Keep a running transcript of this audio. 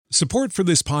Support for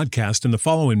this podcast and the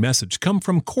following message come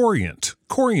from Corient.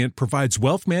 Corient provides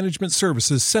wealth management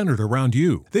services centered around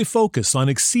you. They focus on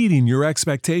exceeding your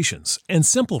expectations and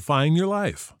simplifying your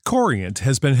life. Corient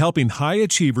has been helping high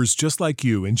achievers just like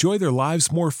you enjoy their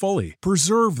lives more fully,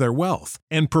 preserve their wealth,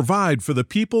 and provide for the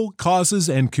people, causes,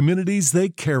 and communities they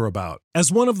care about. As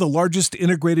one of the largest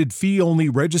integrated fee-only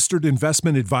registered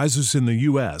investment advisors in the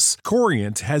U.S.,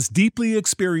 Corient has deeply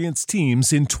experienced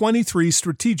teams in 23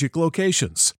 strategic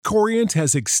locations. Corient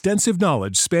has extensive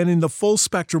knowledge spanning the full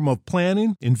spectrum of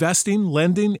planning, investing,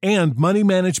 lending, and money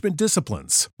management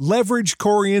disciplines. Leverage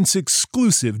Corient's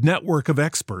exclusive network of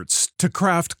experts to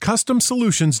craft custom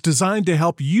solutions designed to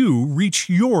help you reach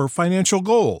your financial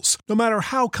goals, no matter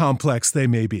how complex they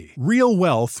may be. Real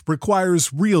wealth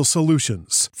requires real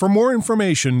solutions. For more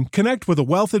information, connect with a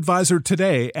wealth advisor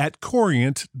today at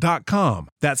Corient.com.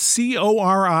 That's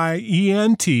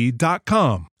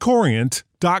Corient.com.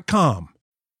 Corient.com.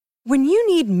 When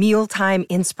you need mealtime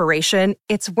inspiration,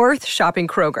 it's worth shopping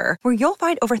Kroger, where you'll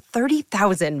find over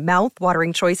 30,000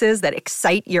 mouth-watering choices that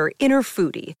excite your inner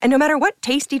foodie. And no matter what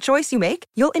tasty choice you make,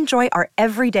 you'll enjoy our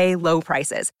everyday low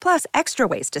prices, plus extra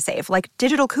ways to save, like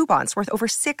digital coupons worth over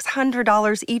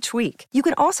 $600 each week. You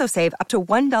can also save up to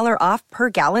 $1 off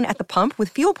per gallon at the pump with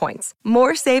fuel points.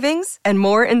 More savings and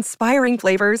more inspiring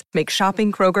flavors make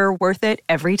shopping Kroger worth it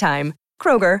every time.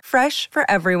 Kroger, fresh for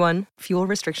everyone. Fuel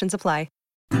restrictions apply.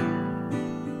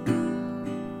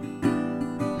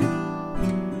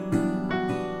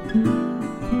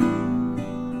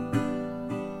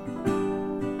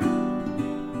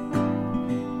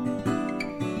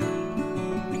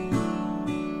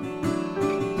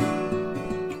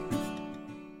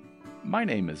 My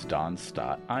name is Don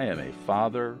Stott. I am a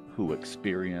father who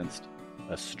experienced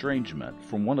estrangement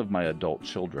from one of my adult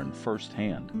children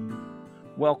firsthand.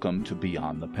 Welcome to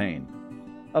Beyond the Pain,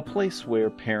 a place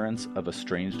where parents of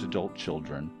estranged adult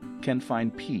children can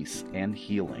find peace and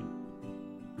healing.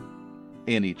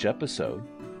 In each episode,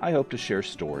 I hope to share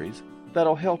stories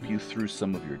that'll help you through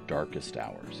some of your darkest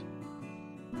hours,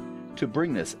 to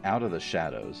bring this out of the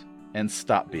shadows and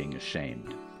stop being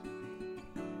ashamed,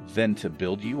 then to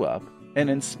build you up and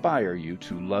inspire you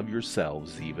to love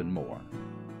yourselves even more.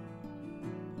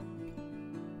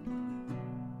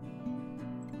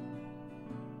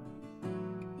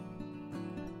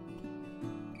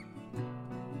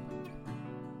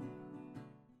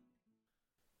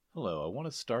 Hello, I want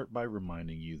to start by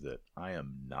reminding you that I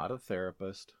am not a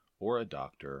therapist or a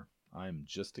doctor. I am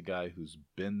just a guy who's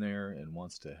been there and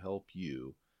wants to help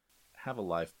you have a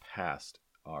life past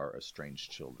our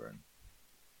estranged children.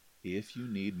 If you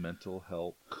need mental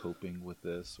help coping with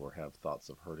this or have thoughts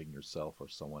of hurting yourself or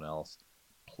someone else,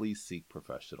 please seek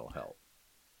professional help.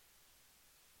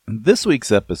 This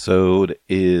week's episode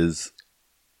is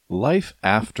Life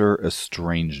After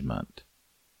Estrangement.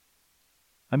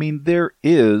 I mean, there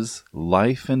is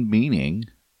life and meaning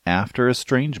after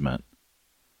estrangement.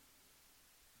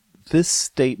 This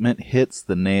statement hits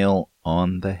the nail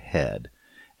on the head,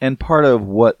 and part of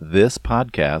what this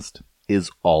podcast is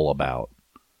all about.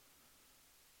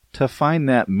 To find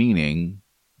that meaning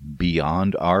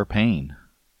beyond our pain.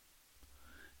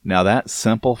 Now, that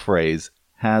simple phrase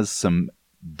has some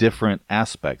different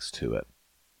aspects to it.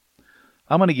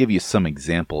 I'm going to give you some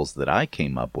examples that I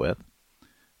came up with.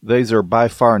 These are by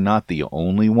far not the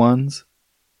only ones.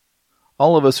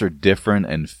 All of us are different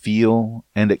and feel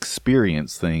and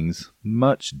experience things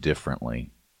much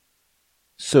differently.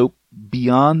 So,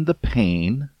 beyond the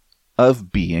pain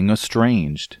of being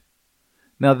estranged.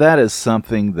 Now, that is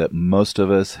something that most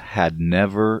of us had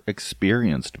never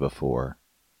experienced before.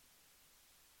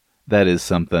 That is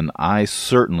something I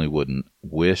certainly wouldn't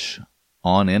wish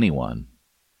on anyone.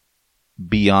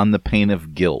 Beyond the pain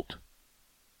of guilt.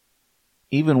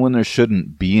 Even when there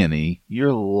shouldn't be any,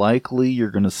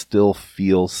 you're going to still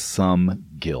feel some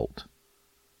guilt.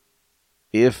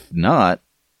 If not,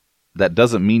 that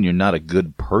doesn't mean you're not a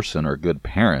good person or a good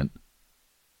parent.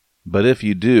 But if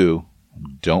you do,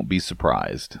 don't be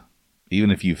surprised,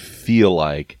 even if you feel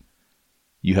like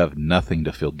you have nothing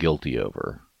to feel guilty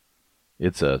over.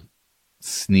 It's a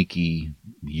sneaky,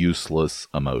 useless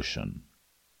emotion.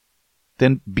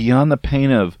 Then beyond the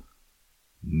pain of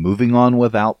moving on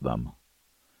without them,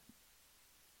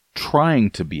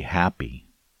 trying to be happy.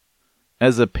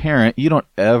 As a parent, you don't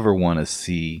ever want to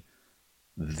see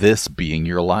this being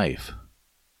your life.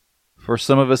 For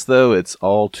some of us, though, it's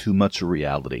all too much a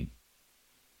reality.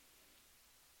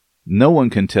 No one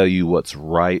can tell you what's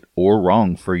right or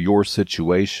wrong for your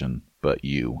situation but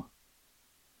you.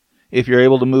 If you're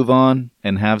able to move on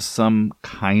and have some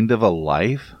kind of a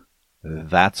life,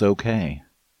 that's okay.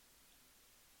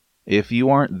 If you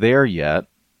aren't there yet,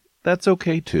 that's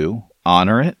okay too.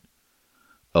 Honor it.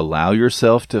 Allow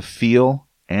yourself to feel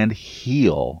and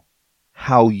heal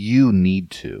how you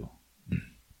need to.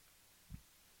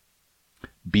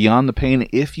 Beyond the pain,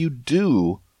 if you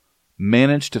do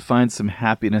manage to find some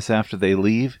happiness after they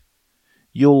leave,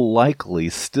 you'll likely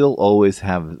still always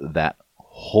have that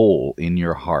hole in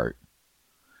your heart.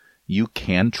 You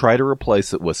can try to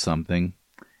replace it with something,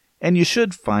 and you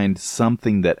should find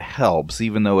something that helps,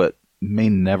 even though it may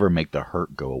never make the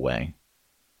hurt go away.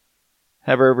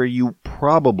 However, you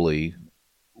probably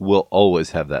will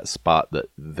always have that spot that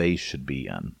they should be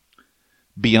in.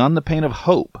 Beyond the pain of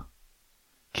hope,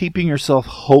 keeping yourself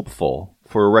hopeful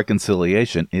for a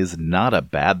reconciliation is not a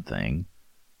bad thing.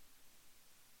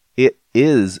 It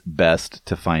is best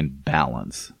to find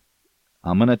balance.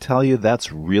 I'm going to tell you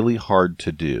that's really hard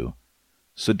to do,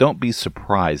 so don't be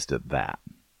surprised at that.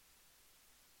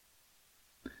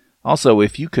 Also,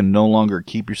 if you can no longer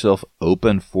keep yourself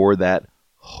open for that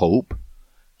hope,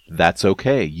 that's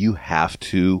okay. You have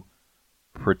to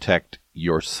protect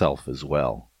yourself as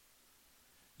well.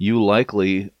 You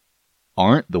likely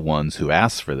aren't the ones who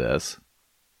asked for this,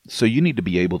 so you need to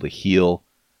be able to heal,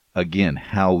 again,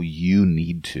 how you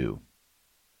need to.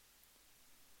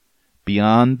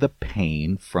 Beyond the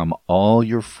pain from all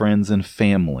your friends and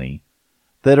family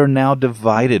that are now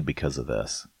divided because of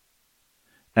this.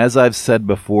 As I've said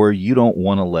before, you don't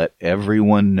want to let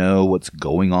everyone know what's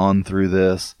going on through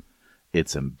this.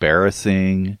 It's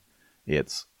embarrassing,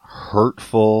 it's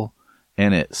hurtful,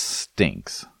 and it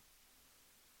stinks.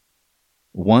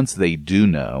 Once they do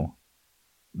know,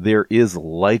 there is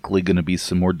likely going to be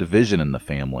some more division in the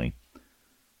family.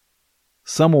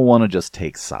 Some will want to just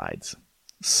take sides.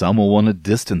 Some will want to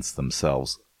distance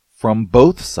themselves from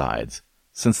both sides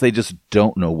since they just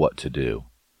don't know what to do.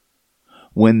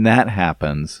 When that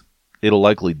happens, it'll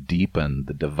likely deepen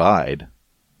the divide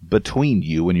between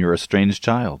you and your estranged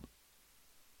child.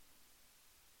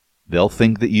 They'll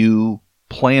think that you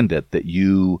planned it, that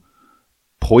you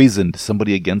poisoned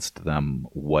somebody against them,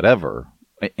 whatever,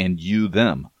 and you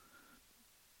them.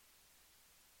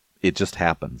 It just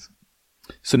happens.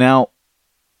 So now,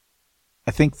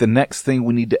 I think the next thing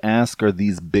we need to ask are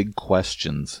these big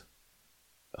questions.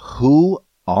 Who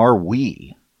are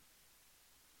we?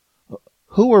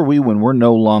 Who are we when we're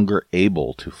no longer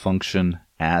able to function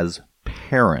as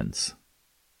parents?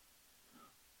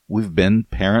 We've been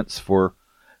parents for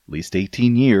at least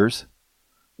 18 years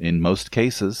in most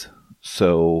cases,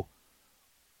 so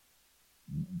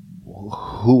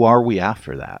who are we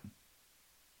after that?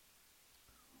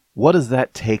 What does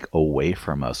that take away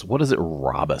from us? What does it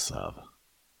rob us of?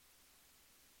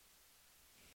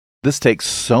 This takes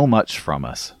so much from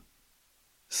us.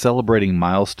 Celebrating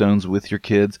milestones with your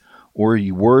kids, or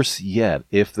worse yet,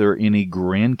 if there are any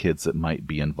grandkids that might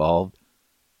be involved,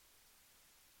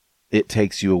 it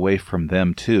takes you away from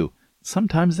them too.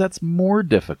 Sometimes that's more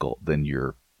difficult than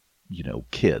your,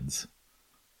 kids.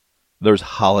 There's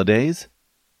holidays.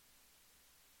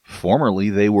 Formerly,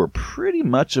 they were pretty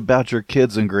much about your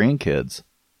kids and grandkids.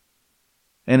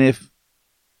 And if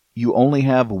you only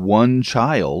have one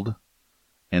child,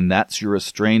 and that's your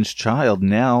estranged child,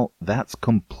 now that's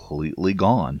completely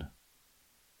gone.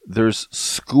 There's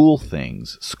school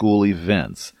things, school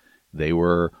events. They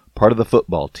were part of the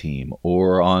football team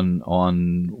or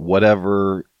on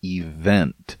whatever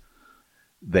event.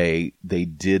 They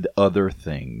did other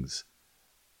things.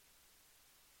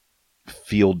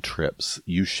 Field trips,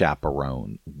 you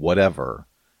chaperone, whatever.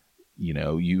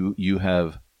 You've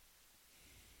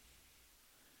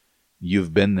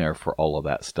been there for all of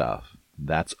that stuff.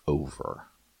 That's over.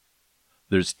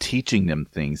 There's teaching them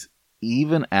things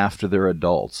even after they're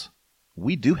adults.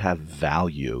 We do have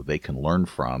value they can learn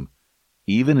from,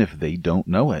 even if they don't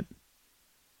know it.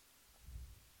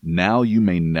 Now you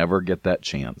may never get that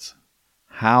chance.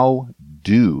 How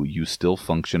do you still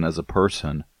function as a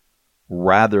person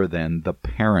rather than the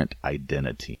parent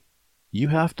identity? You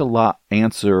have to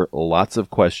answer lots of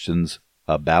questions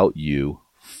about you,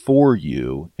 for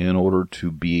you, in order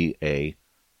to be a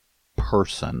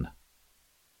person.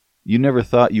 You never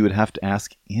thought you would have to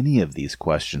ask any of these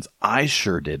questions. I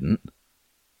sure didn't.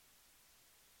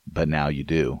 But now you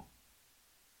do.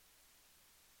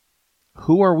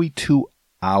 Who are we to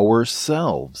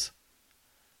ourselves?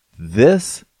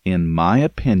 This, in my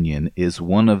opinion, is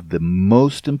one of the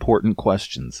most important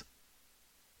questions.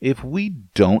 If we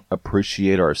don't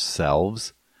appreciate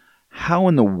ourselves, how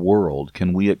in the world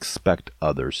can we expect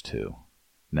others to?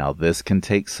 Now, this can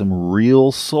take some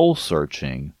real soul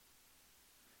searching.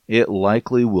 It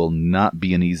likely will not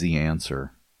be an easy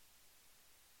answer.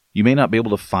 You may not be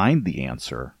able to find the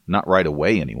answer, not right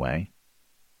away anyway.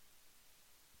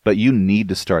 But you need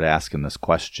to start asking this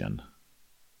question.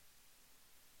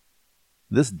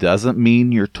 This doesn't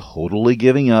mean you're totally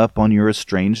giving up on your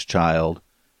estranged child.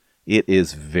 It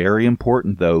is very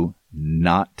important, though,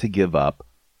 not to give up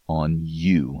on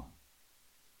you.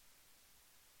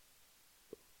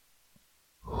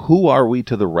 Who are we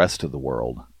to the rest of the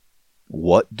world?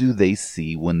 What do they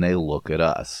see when they look at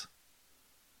us?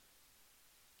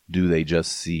 Do they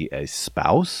just see a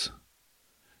spouse?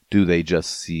 Do they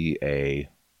just see a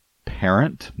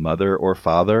parent, mother or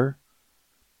father?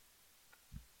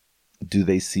 Do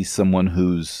they see someone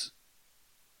who's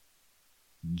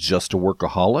just a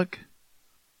workaholic?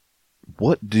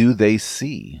 What do they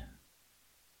see?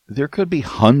 There could be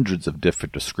hundreds of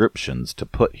different descriptions to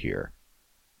put here,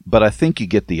 but I think you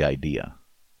get the idea.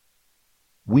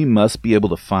 We must be able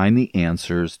to find the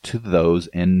answers to those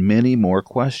and many more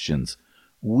questions.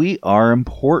 We are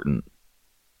important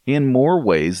in more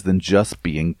ways than just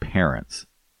being parents.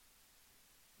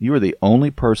 You are the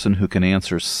only person who can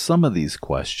answer some of these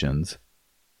questions,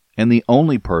 and the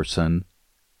only person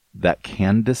that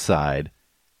can decide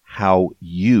how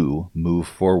you move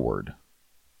forward.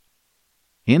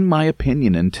 In my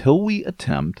opinion, until we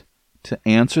attempt to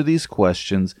answer these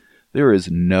questions, there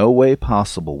is no way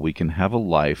possible we can have a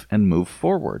life and move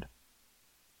forward.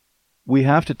 We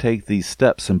have to take these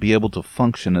steps and be able to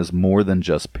function as more than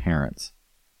just parents.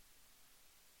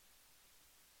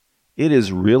 It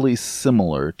is really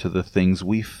similar to the things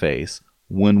we face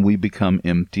when we become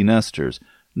empty nesters.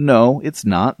 No, it's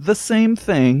not the same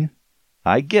thing.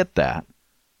 I get that.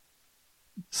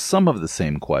 Some of the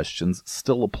same questions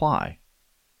still apply.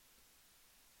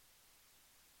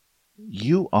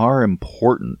 You are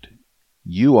important.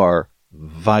 You are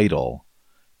vital.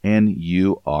 And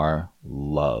you are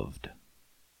loved.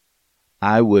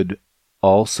 I would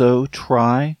also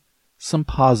try some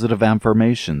positive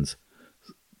affirmations.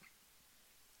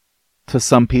 To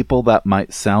some people, that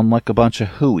might sound like a bunch of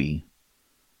hooey,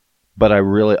 but I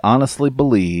really honestly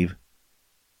believe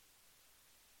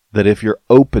that if you're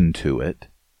open to it,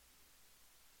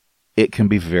 it can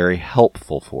be very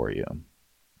helpful for you.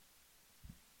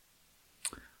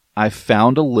 I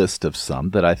found a list of some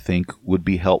that I think would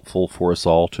be helpful for us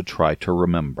all to try to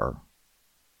remember.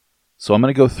 So I'm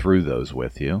going to go through those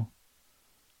with you.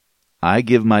 I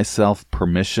give myself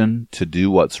permission to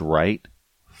do what's right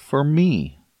for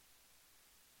me.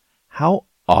 How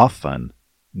often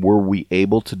were we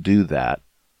able to do that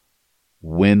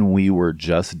when we were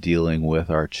just dealing with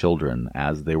our children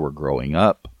as they were growing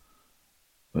up,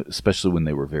 especially when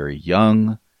they were very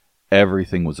young?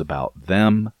 Everything was about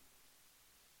them.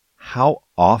 How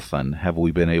often have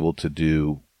we been able to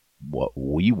do what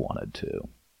we wanted to?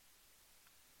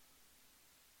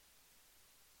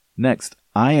 Next,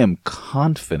 I am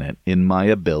confident in my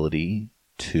ability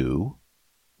to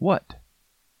what?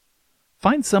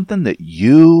 Find something that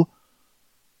you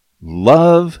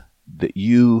love, that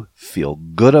you feel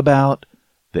good about,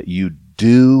 that you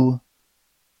do.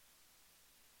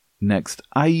 Next,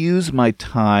 I use my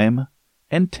time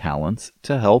and talents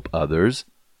to help others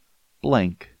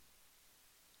blank.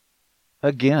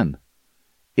 Again,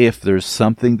 if there's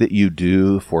something that you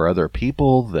do for other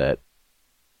people that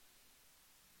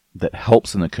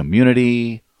helps in the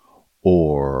community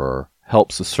or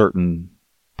helps a certain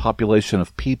population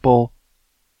of people,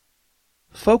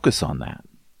 focus on that.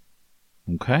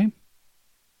 Okay?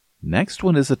 Next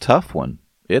one is a tough one.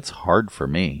 It's hard for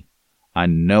me. I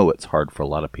know it's hard for a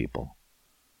lot of people.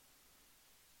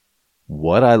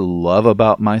 What I love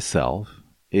about myself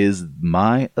is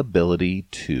my ability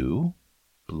to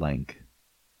blank.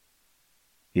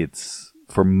 It's,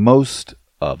 for most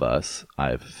of us,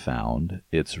 I've found,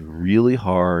 it's really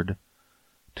hard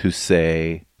to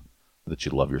say that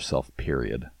you love yourself,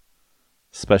 period.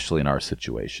 Especially in our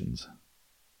situations.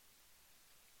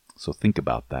 So think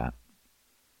about that.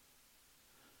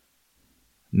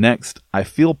 Next, I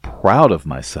feel proud of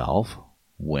myself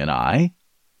when I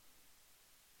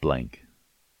blank.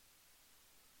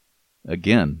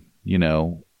 Again,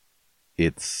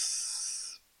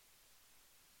 it's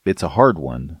a hard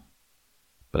one,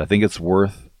 but I think it's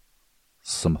worth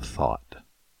some thought.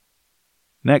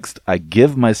 Next, I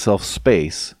give myself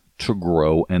space to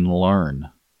grow and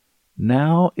learn.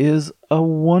 Now is a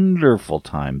wonderful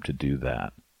time to do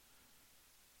that.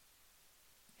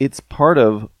 It's part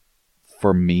of,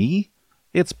 for me,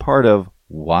 it's part of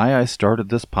why I started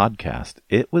this podcast.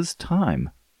 It was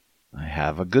time. I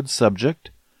have a good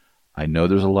subject. I know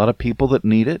there's a lot of people that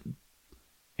need it.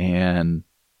 And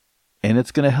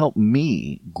it's going to help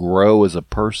me grow as a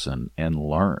person and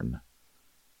learn.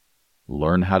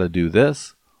 Learn how to do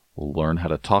this. Learn how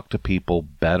to talk to people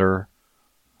better.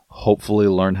 hopefully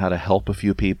learn how to help a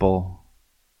few people,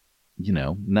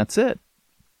 and that's it.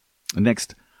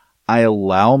 Next, I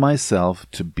allow myself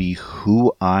to be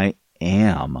who I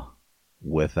am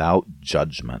without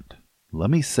judgment. Let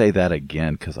me say that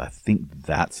again because I think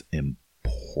that's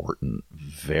important,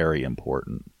 very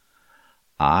important.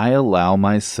 I allow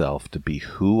myself to be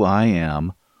who I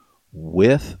am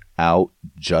without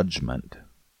judgment.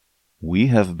 We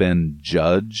have been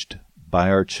judged by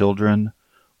our children.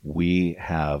 We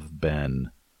have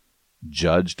been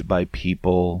judged by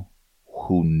people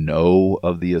who know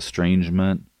of the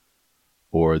estrangement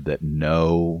or that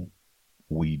know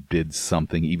we did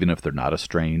something, even if they're not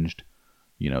estranged.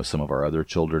 Some of our other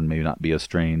children may not be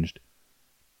estranged.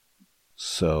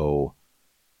 So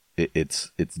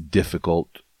it's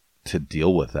difficult to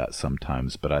deal with that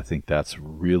sometimes, but I think that's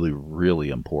really, really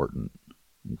important.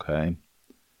 Okay?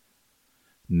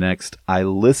 Next, I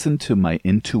listen to my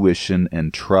intuition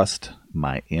and trust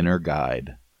my inner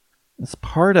guide. It's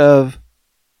part of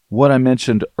what I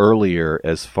mentioned earlier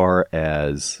as far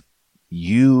as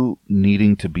you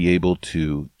needing to be able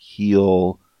to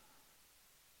heal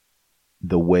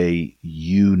the way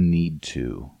you need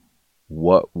to.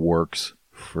 What works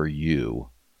for you.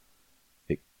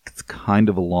 It's kind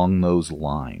of along those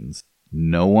lines.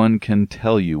 No one can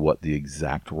tell you what the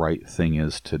exact right thing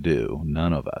is to do.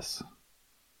 None of us.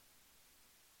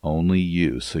 Only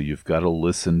you. So you've got to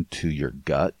listen to your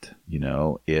gut.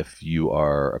 If you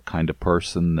are a kind of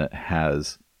person that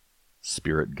has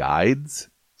spirit guides,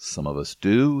 some of us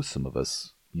do, some of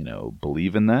us,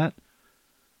 believe in that,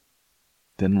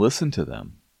 then listen to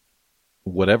them.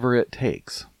 Whatever it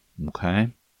takes.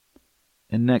 Okay?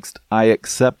 And next, I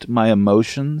accept my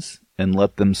emotions and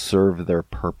let them serve their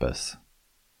purpose.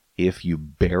 If you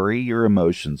bury your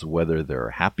emotions, whether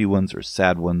they're happy ones or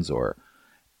sad ones or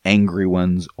angry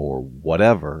ones or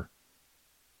whatever,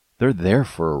 they're there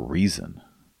for a reason.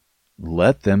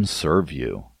 Let them serve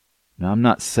you. Now, I'm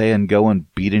not saying go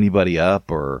and beat anybody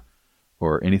up or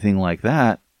anything like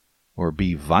that or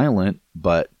be violent,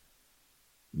 but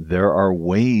there are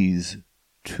ways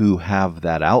to have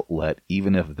that outlet,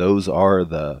 even if those are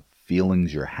the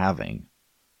feelings you're having,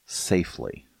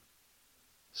 safely.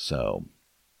 So,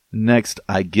 next,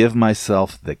 I give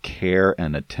myself the care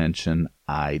and attention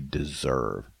I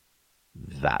deserve.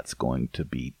 That's going to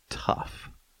be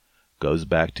tough. Goes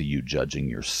back to you judging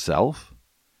yourself,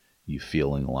 you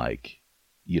feeling like,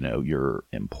 you're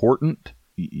important,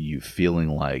 you feeling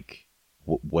like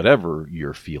whatever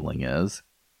your feeling is.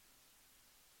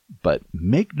 But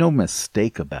make no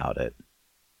mistake about it.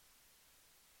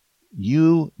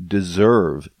 You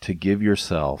deserve to give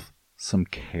yourself some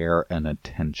care and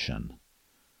attention.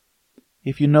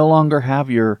 If you no longer have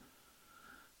your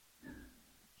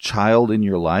child in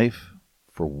your life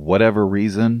for whatever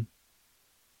reason,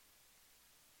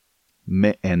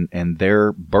 and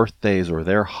their birthdays or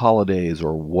their holidays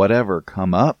or whatever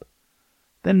come up,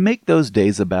 then make those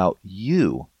days about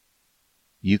you.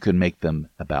 You can make them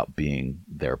about being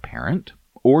their parent,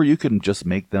 or you can just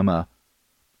make them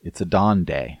it's a Dawn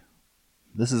day.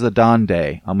 This is a Dawn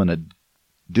day. I'm going to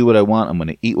do what I want. I'm going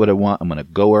to eat what I want. I'm going to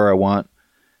go where I want.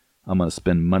 I'm going to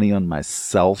spend money on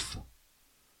myself.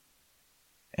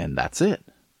 And that's it.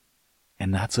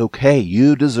 And that's okay.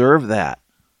 You deserve that.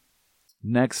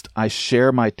 Next, I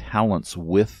share my talents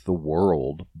with the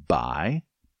world by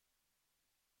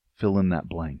fill in that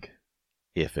blank.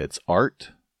 If it's art,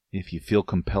 if you feel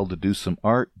compelled to do some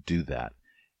art, do that.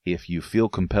 If you feel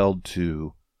compelled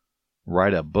to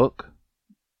write a book,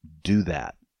 do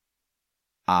that.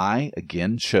 I,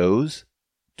 again, chose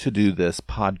to do this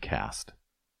podcast.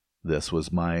 This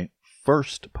was my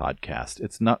first podcast.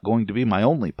 It's not going to be my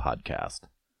only podcast.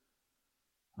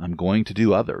 I'm going to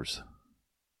do others.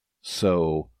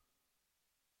 So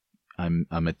I'm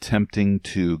attempting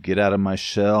to get out of my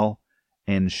shell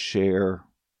and share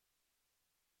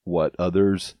what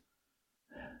others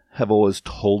have always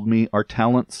told me are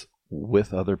talents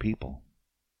with other people.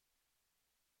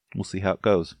 We'll see how it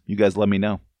goes. You guys let me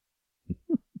know.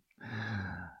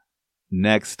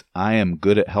 Next, I am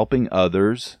good at helping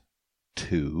others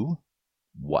to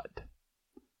what?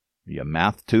 Are you a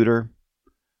math tutor?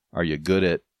 Are you good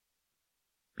at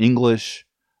English?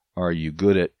 Are you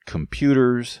good at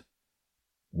computers?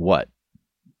 What?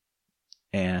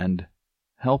 And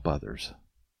help others.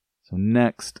 So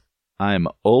next, I am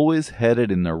always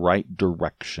headed in the right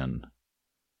direction.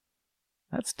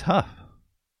 That's tough,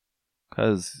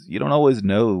 because you don't always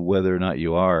know whether or not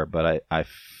you are, but I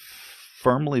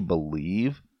firmly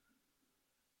believe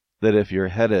that if you're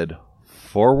headed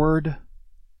forward,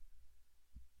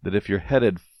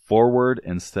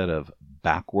 instead of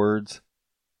backwards,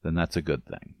 then that's a good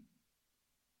thing.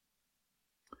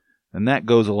 And that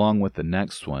goes along with the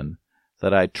next one,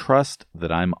 that I trust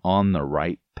that I'm on the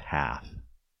right path.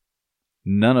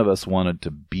 None of us wanted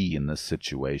to be in this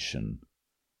situation.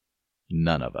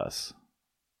 None of us.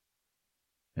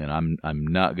 And I'm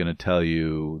not going to tell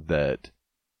you that,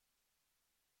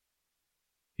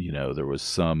 there was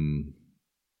some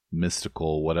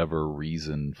mystical whatever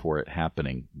reason for it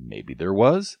happening. Maybe there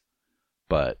was,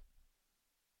 but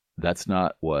that's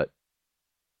not what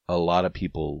a lot of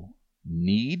people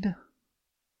need.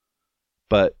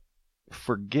 But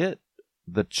forget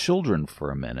the children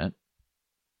for a minute.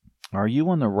 Are you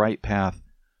on the right path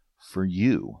for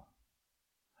you?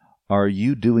 Are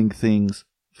you doing things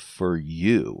for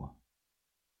you?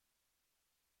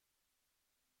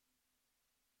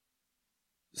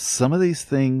 Some of these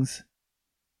things,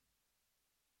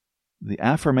 the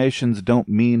affirmations don't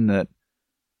mean that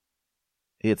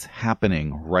it's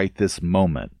happening right this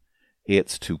moment.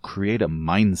 It's to create a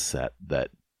mindset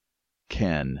that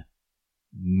can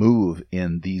move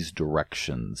in these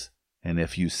directions. And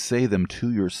if you say them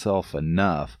to yourself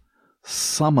enough,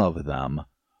 some of them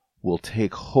will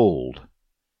take hold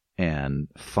and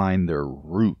find their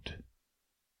root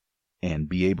and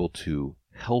be able to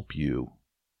help you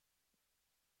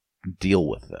deal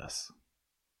with this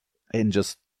and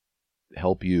just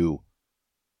help you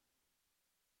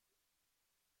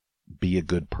be a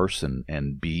good person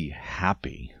and be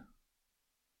happy.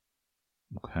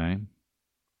 Okay?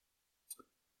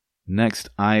 Next,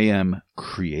 I am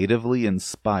creatively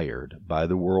inspired by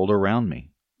the world around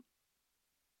me.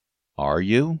 Are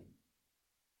you?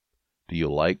 Do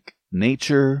you like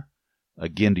nature?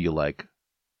 Again, do you like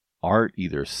art,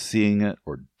 either seeing it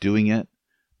or doing it?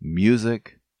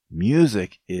 Music?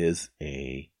 Music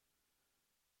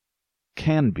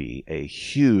can be a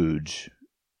huge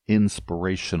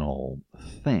inspirational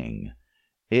thing.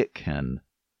 It can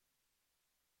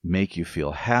make you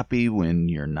feel happy when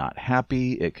you're not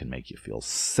happy. It can make you feel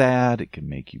sad. It can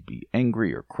make you be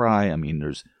angry or cry. I mean,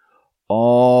 there's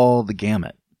all the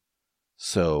gamut.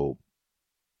 So,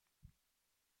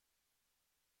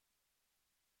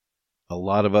 a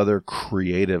lot of other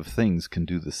creative things can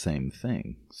do the same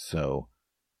thing. So,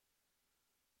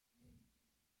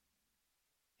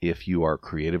 if you are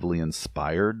creatively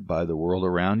inspired by the world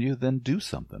around you, then do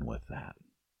something with that.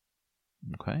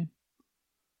 Okay?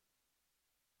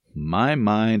 My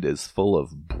mind is full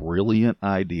of brilliant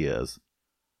ideas.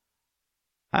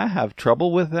 I have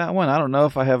trouble with that one. I don't know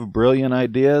if I have brilliant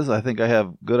ideas. I think I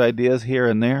have good ideas here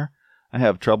and there. I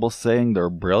have trouble saying they're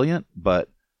brilliant, but,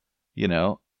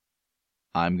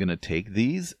 I'm going to take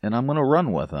these and I'm going to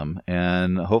run with them.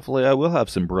 And hopefully I will have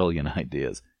some brilliant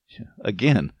ideas.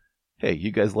 Again, hey,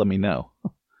 you guys let me know.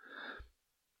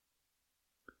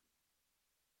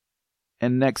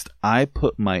 And next, I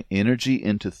put my energy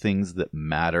into things that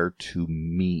matter to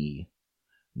me.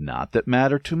 Not that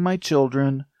matter to my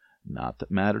children, not that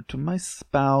matter to my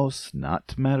spouse, not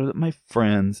to matter to my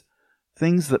friends.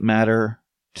 Things that matter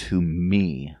to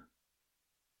me.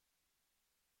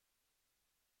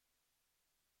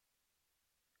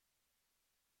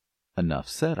 Enough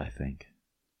said, I think.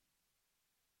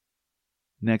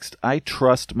 Next, I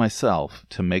trust myself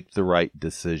to make the right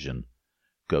decision.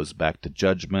 Goes back to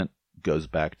judgment, goes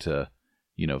back to,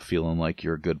 feeling like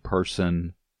you're a good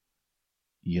person.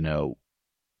 You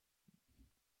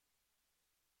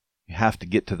have to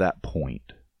get to that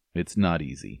point. It's not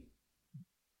easy.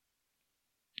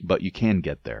 But you can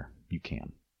get there. You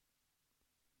can.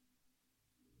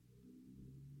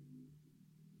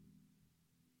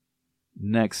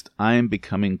 Next, I am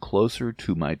becoming closer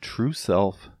to my true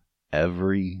self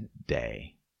every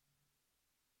day.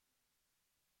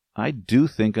 I do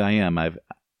think I am.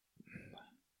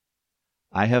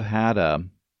 I have had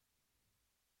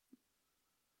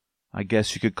I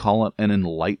guess you could call it an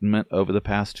enlightenment over the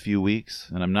past few weeks,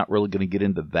 and I'm not really going to get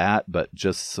into that, but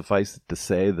just suffice it to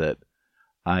say that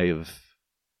I've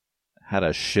had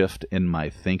a shift in my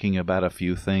thinking about a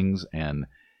few things, and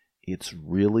it's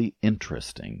really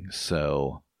interesting.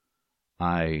 So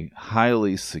I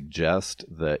highly suggest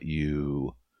that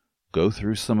you go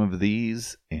through some of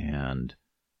these and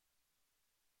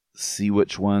see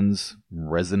which ones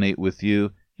resonate with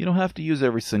you. You don't have to use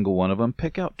every single one of them.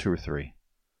 Pick out 2 or 3.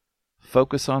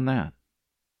 Focus on that.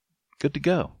 Good to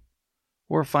go.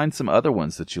 Or find some other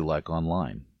ones that you like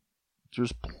online.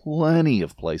 There's plenty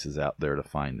of places out there to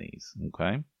find these.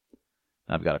 Okay?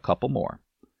 I've got a couple more.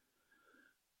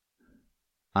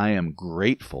 I am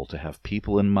grateful to have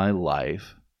people in my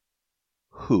life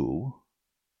who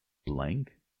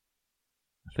blank.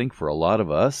 I think for a lot of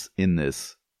us in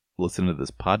this, listen to this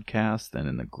podcast and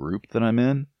in the group that I'm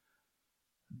in,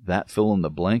 that fill in the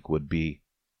blank would be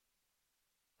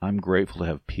I'm grateful to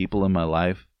have people in my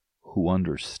life who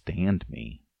understand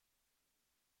me.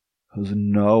 Because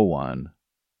no one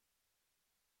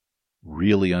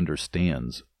really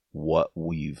understands what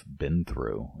we've been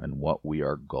through and what we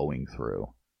are going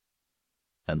through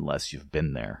unless you've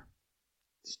been there.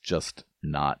 It's just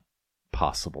not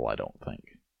possible, I don't think.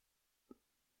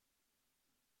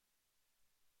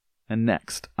 And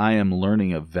next, I am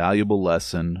learning a valuable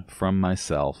lesson from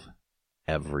myself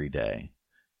every day.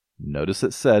 Notice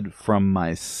it said from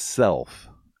myself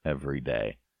every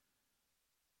day.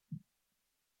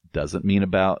 Doesn't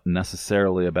mean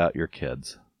necessarily about your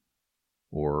kids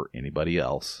or anybody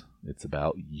else. It's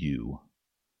about you.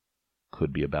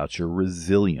 Could be about your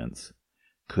resilience.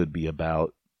 Could be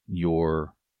about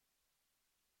your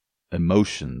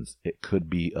emotions. It could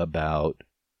be about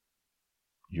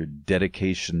your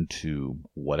dedication to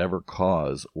whatever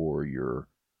cause or your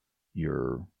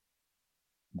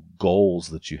goals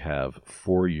that you have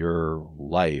for your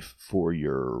life, for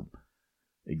your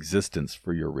existence,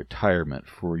 for your retirement,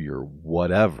 for your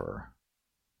whatever.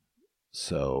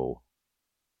 So,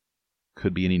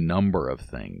 could be any number of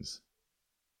things.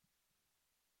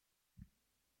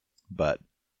 But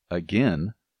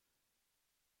again,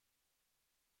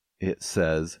 it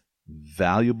says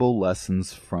valuable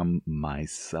lessons from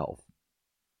myself.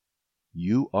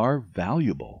 You are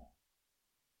valuable.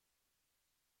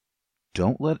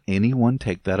 Don't let anyone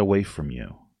take that away from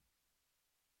you.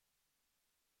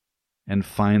 And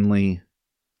finally,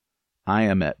 I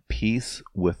am at peace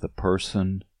with the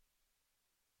person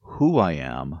who I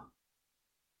am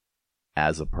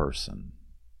as a person.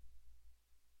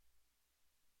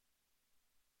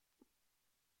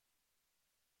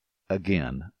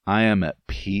 Again, I am at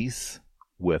peace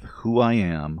with who I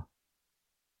am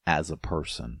as a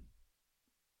person.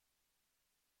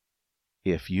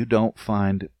 If you don't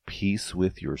find peace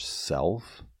with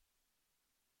yourself,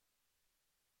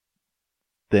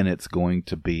 then it's going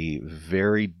to be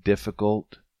very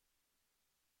difficult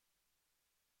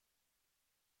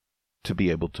to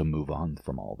be able to move on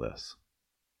from all this,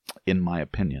 in my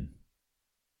opinion.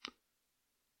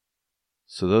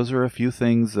 So those are a few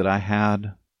things that I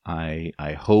had. I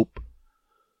hope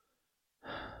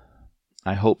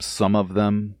some of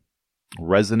them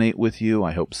resonate with you.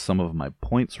 I hope some of my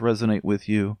points resonate with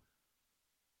you.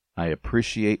 I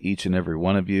appreciate each and every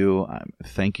one of you.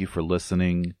 Thank you for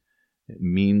listening. It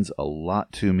means a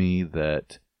lot to me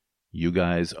that you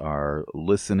guys are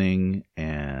listening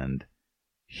and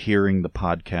hearing the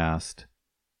podcast.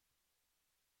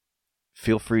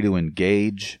 Feel free to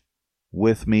engage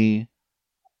with me.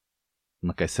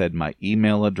 Like I said, my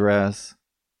email address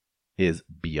is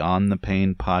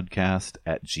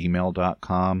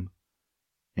beyondthepainpodcast@gmail.com.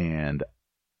 And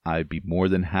I'd be more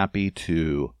than happy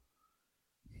to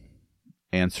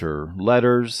answer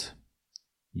letters,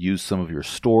 use some of your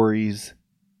stories,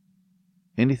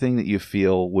 anything that you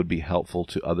feel would be helpful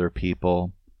to other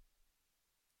people.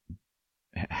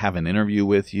 Have an interview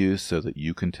with you so that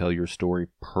you can tell your story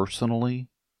personally.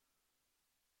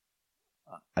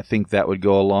 I think that would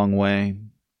go a long way.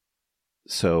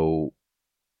 So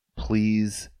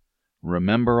please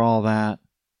remember all that.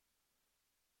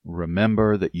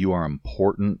 Remember that you are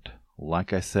important.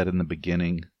 Like I said in the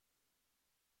beginning,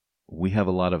 we have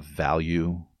a lot of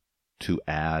value to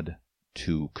add,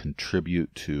 to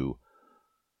contribute to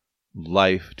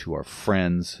life, to our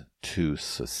friends, to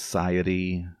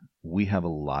society. We have a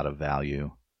lot of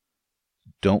value.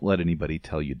 Don't let anybody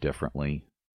tell you differently.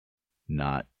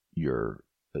 Not your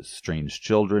estranged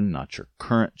children, not your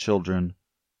current children.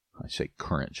 I say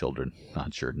current children,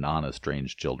 not your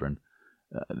non-estranged children.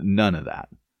 None of that.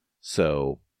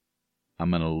 So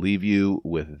I'm going to leave you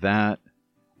with that.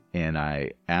 And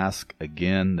I ask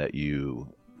again that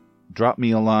you drop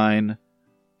me a line,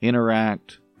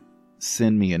 interact,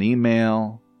 send me an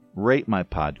email, rate my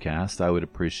podcast. I would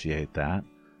appreciate that.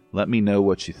 Let me know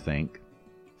what you think.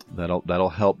 That'll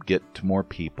help get to more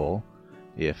people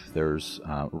if there's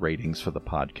ratings for the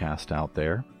podcast out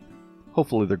there.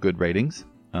 Hopefully they're good ratings.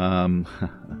 I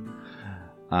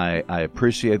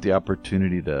appreciate the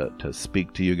opportunity to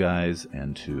speak to you guys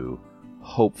and to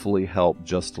hopefully help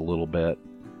just a little bit.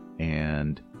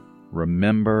 And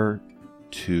remember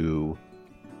to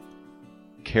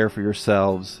care for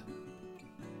yourselves.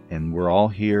 And we're all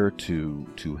here to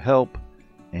help.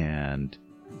 And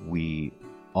we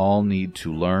all need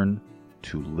to learn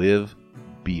to live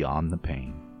beyond the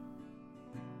pain.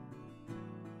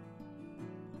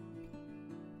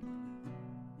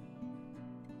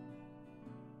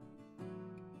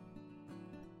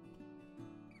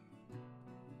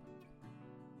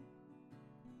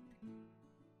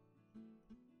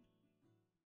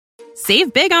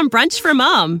 Save big on brunch for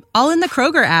mom, all in the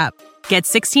Kroger app. Get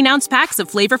 16-ounce packs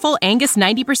of flavorful Angus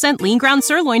 90% lean ground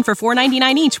sirloin for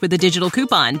 $4.99 each with a digital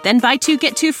coupon. Then buy 2,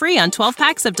 get 2 free on 12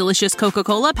 packs of delicious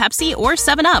Coca-Cola, Pepsi, or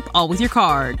 7-Up, all with your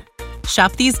card.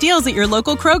 Shop these deals at your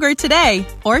local Kroger today,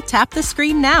 or tap the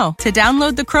screen now to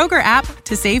download the Kroger app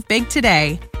to save big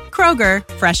today. Kroger,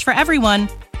 fresh for everyone.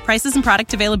 Prices and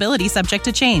product availability subject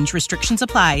to change. Restrictions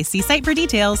apply. See site for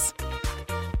details.